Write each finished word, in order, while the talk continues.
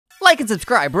like and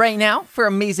subscribe right now for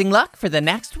amazing luck for the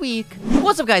next week.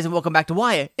 What's up, guys, and welcome back to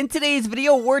Wyatt. In today's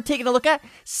video, we're taking a look at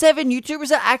 7 YouTubers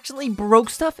that actually broke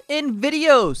stuff in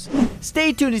videos.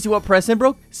 Stay tuned to see what Preston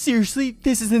broke. Seriously,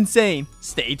 this is insane.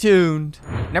 Stay tuned.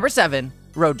 Number 7,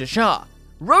 Road to Shaw.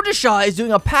 Road to Shaw is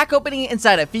doing a pack opening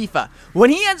inside of FIFA when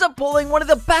he ends up pulling one of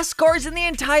the best cards in the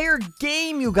entire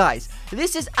game, you guys.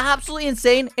 This is absolutely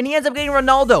insane, and he ends up getting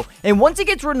Ronaldo. And once he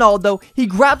gets Ronaldo, he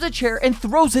grabs a chair and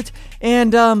throws it,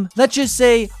 and let's just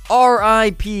say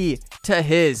RIP to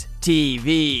his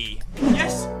TV.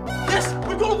 Yes, yes,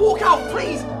 we've got to walk out,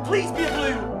 please, please be a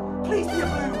blue, please be a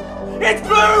blue. It's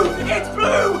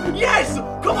blue, yes,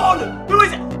 come on, who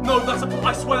is it? No, I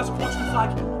swear that's a Portugal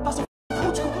flag, that's a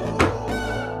Portugal.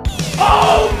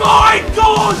 Oh my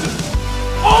god!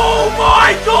 Oh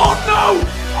my god, no!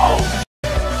 Oh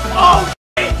god!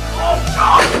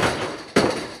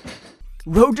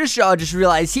 Road to Shaw just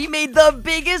realized he made the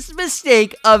biggest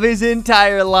mistake of his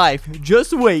entire life.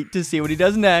 Just wait to see what he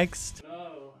does next.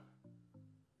 No.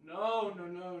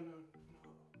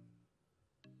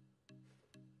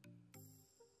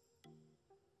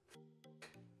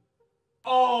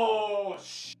 Oh,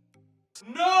 shit.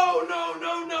 No.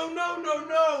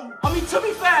 I mean, to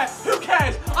be fair, who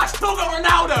cares? I still got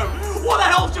Ronaldo. What the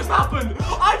hell just happened?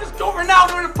 I just got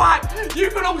Ronaldo in a pack.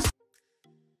 You can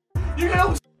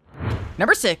all.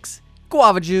 Number 6,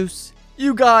 Guava Juice.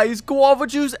 You guys, Guava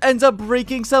Juice ends up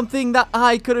breaking something that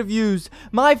I could have used.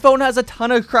 My phone has a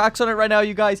ton of cracks on it right now,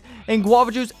 you guys, and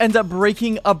Guava Juice ends up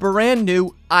breaking a brand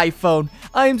new iPhone.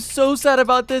 I am so sad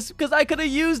about this because I could have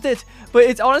used it, but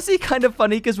it's honestly kind of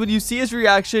funny because when you see his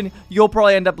reaction, you'll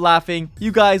probably end up laughing.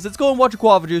 You guys, let's go and watch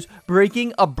Guava Juice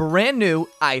breaking a brand new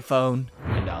iPhone.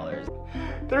 $9.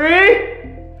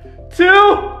 3,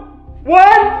 2,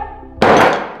 1.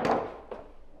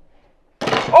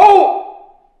 Oh!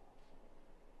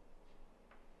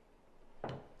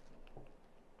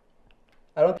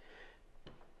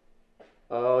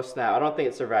 Oh snap, I don't think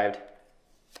it survived.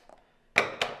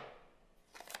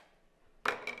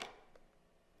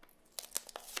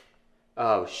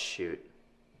 Oh shoot.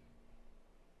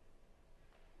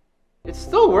 It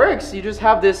still works, you just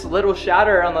have this little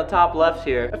shatter on the top left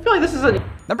here. I feel like this is a...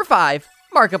 Number 5,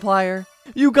 Markiplier.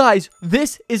 You guys,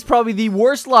 this is probably the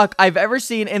worst luck I've ever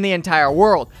seen in the entire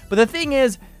world. But the thing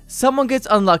is, someone gets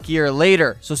unluckier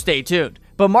later, so stay tuned.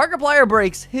 But Markiplier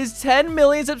breaks his 10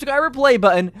 million subscriber play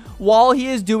button while he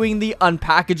is doing the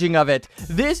unpackaging of it.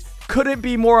 This couldn't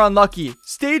be more unlucky.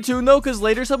 Stay tuned though, because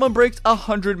later someone breaks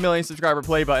 100 million subscriber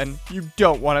play button. You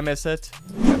don't want to miss it.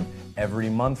 Every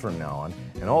month from now on.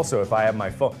 And also, if I have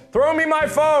my phone, throw me my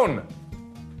phone!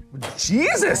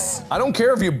 Jesus! I don't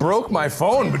care if you broke my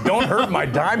phone, but don't hurt my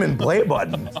diamond play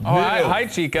button. Oh, hi,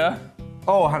 Chica.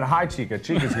 Oh, hi, Chica.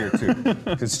 Chica's here too.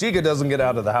 Because Chica doesn't get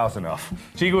out of the house enough.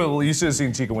 Chica, you should have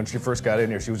seen Chica when she first got in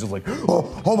here. She was just like,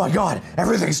 oh my God,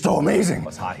 everything's so amazing.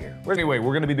 It's hot here. Anyway,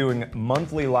 we're gonna be doing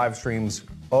monthly live streams.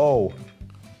 Oh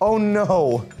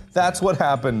no, that's what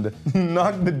happened.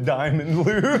 Knock the diamond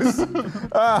loose.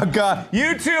 Oh God,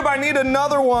 YouTube, I need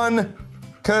another one,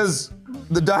 because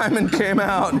the diamond came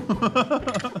out.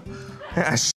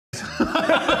 Ah, shit.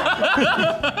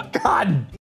 God.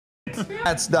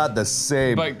 That's not the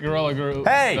same. But Gorilla Glue.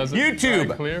 Hey, does it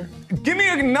YouTube! clear? Give me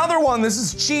another one. This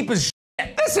is cheap as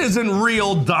shit. This isn't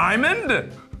real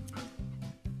diamond.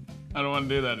 I don't want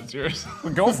to do that. It's yours.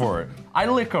 Go for it. I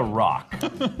lick a rock.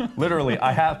 Literally,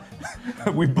 I have.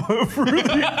 We both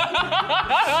really.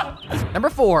 Number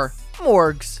 4,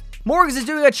 Morgs. Morgs is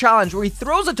doing a challenge where he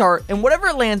throws a dart, and whatever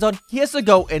it lands on, he has to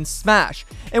go and smash.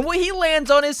 And what he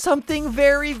lands on is something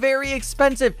very, very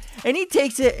expensive. And he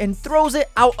takes it and throws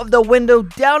it out of the window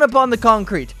down upon the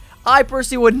concrete. I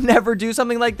personally would never do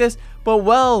something like this, but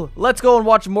well, let's go and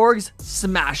watch Morgs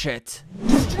smash it.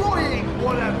 Destroying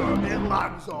whatever it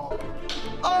lands on.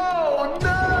 Oh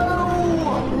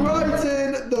no! Right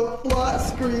in the flat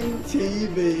screen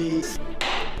TV.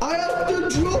 I have to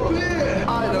drop it!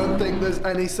 I don't think there's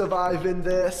any surviving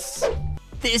this.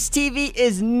 This TV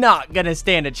is not gonna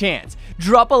stand a chance.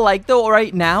 Drop a like though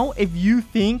right now if you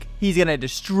think he's gonna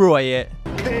destroy it.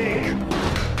 Pig.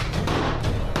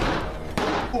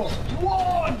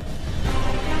 One!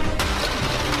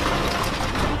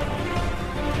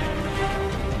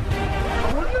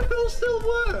 I wonder if it'll still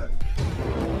work.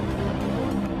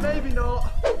 Maybe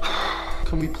not.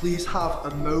 Can we please have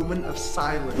a moment of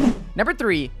silence? Number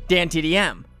 3,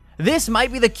 DanTDM. This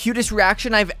might be the cutest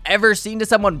reaction I've ever seen to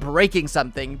someone breaking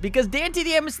something, because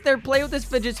DanTDM is there playing with his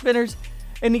fidget spinners,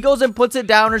 and he goes and puts it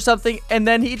down or something, and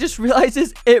then he just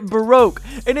realizes it broke.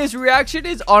 And his reaction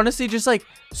is honestly just like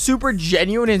super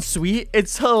genuine and sweet.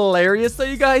 It's hilarious though,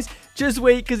 you guys. Just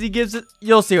wait, because he gives it.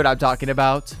 You'll see what I'm talking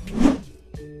about.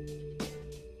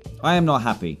 I am not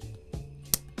happy.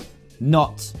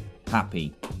 Not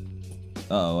happy.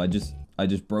 Uh-oh, I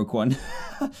just broke one.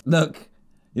 Look,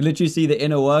 you literally see the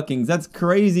inner workings. That's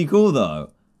crazy cool,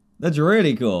 though. That's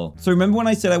really cool. So remember when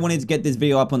I said I wanted to get this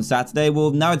video up on Saturday?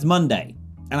 Well, now it's Monday,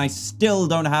 and I still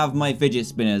don't have my fidget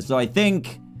spinners. So I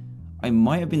think I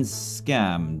might have been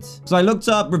scammed. So I looked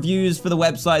up reviews for the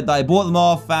website that I bought them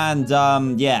off,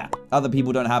 and yeah, other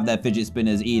people don't have their fidget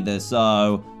spinners either.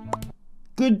 So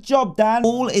good job, Dan.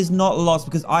 All is not lost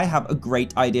because I have a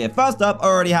great idea. First up, I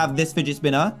already have this fidget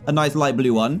spinner, a nice light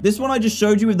blue one. This one I just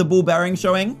showed you with the ball bearing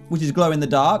showing, which is glow in the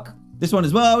dark. This one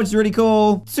as well, which is really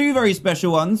cool. Two very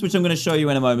special ones, which I'm going to show you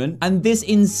in a moment. And this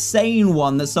insane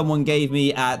one that someone gave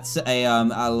me at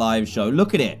a live show.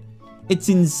 Look at it. It's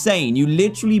insane. You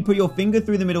literally put your finger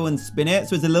through the middle and spin it.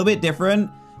 So it's a little bit different,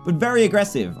 but very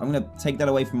aggressive. I'm going to take that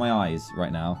away from my eyes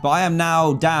right now. But I am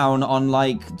now down on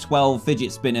like 12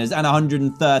 fidget spinners and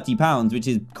 130 pounds, which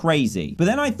is crazy. But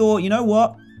then I thought, you know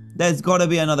what? There's got to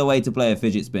be another way to play a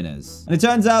fidget spinners. And it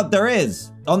turns out there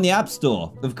is. On the App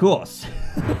Store, of course.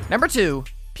 Number 2,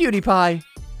 PewDiePie.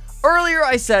 Earlier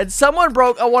I said someone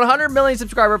broke a 100 million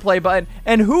subscriber play button,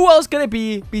 and who else can it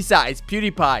be besides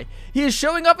PewDiePie? He is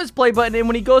showing off his play button, and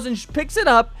when he goes and picks it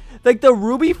up, like the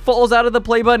ruby falls out of the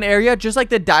play button area, just like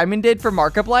the diamond did for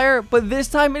Markiplier, but this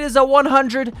time it is a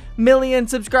 100 million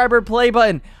subscriber play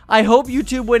button. I hope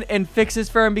YouTube went and fixes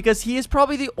for him because he is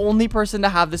probably the only person to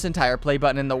have this entire play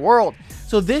button in the world.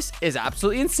 So this is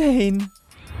absolutely insane.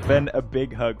 Been a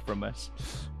big hug from us.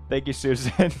 Thank you,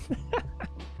 Susan.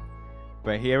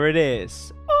 But here it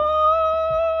is.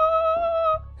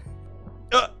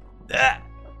 Let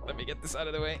me get this out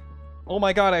of the way. Oh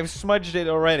my god, I've smudged it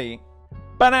already.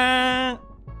 Ba-da!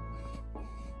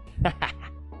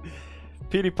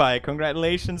 PewDiePie,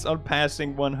 congratulations on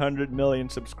passing 100 million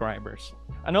subscribers.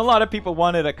 I know a lot of people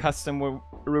wanted a custom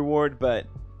reward, but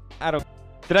I don't...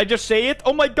 Did I just say it?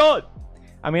 Oh my god!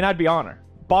 I mean, I'd be honored.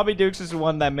 Bobby Dukes is the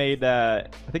one that made, I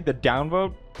think, the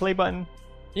downvote play button.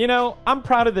 You know, I'm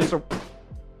proud of this.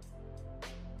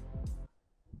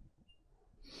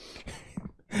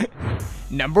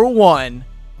 Number 1,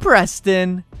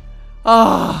 Preston.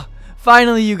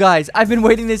 Finally, you guys, I've been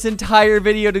waiting this entire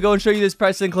video to go and show you this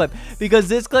Preston clip because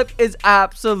this clip is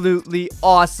absolutely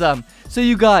awesome. So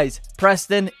you guys,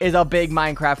 Preston is a big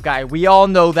Minecraft guy. We all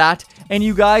know that. And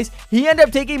you guys, he ended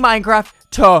up taking Minecraft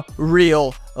to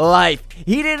real life.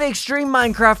 He did an extreme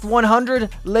Minecraft 100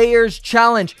 layers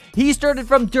challenge. He started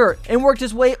from dirt and worked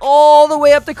his way all the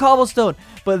way up to cobblestone.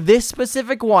 But this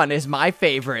specific one is my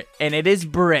favorite, and it is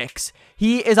bricks.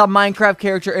 He is a Minecraft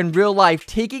character in real life,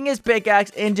 taking his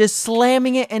pickaxe and just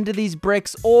slamming it into these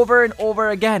bricks over and over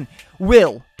again.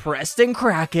 Will Preston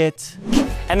crack it?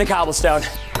 And the cobblestone.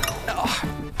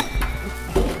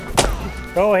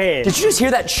 Go ahead. Did you just hear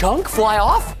that chunk fly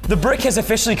off? The brick has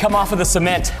officially come off of the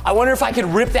cement. I wonder if I could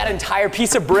rip that entire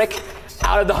piece of brick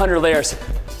out of the 100 layers.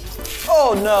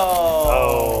 Oh no.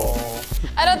 Oh.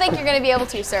 I don't think you're gonna be able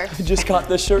to, sir. I just got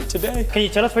this shirt today. Can you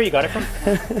tell us where you got it from?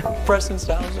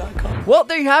 PrestonStyles.com. Well,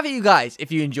 there you have it, you guys.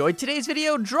 If you enjoyed today's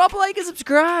video, drop a like and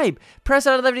subscribe. Press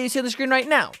out of the video you see on the screen right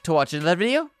now to watch another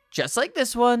video just like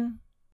this one.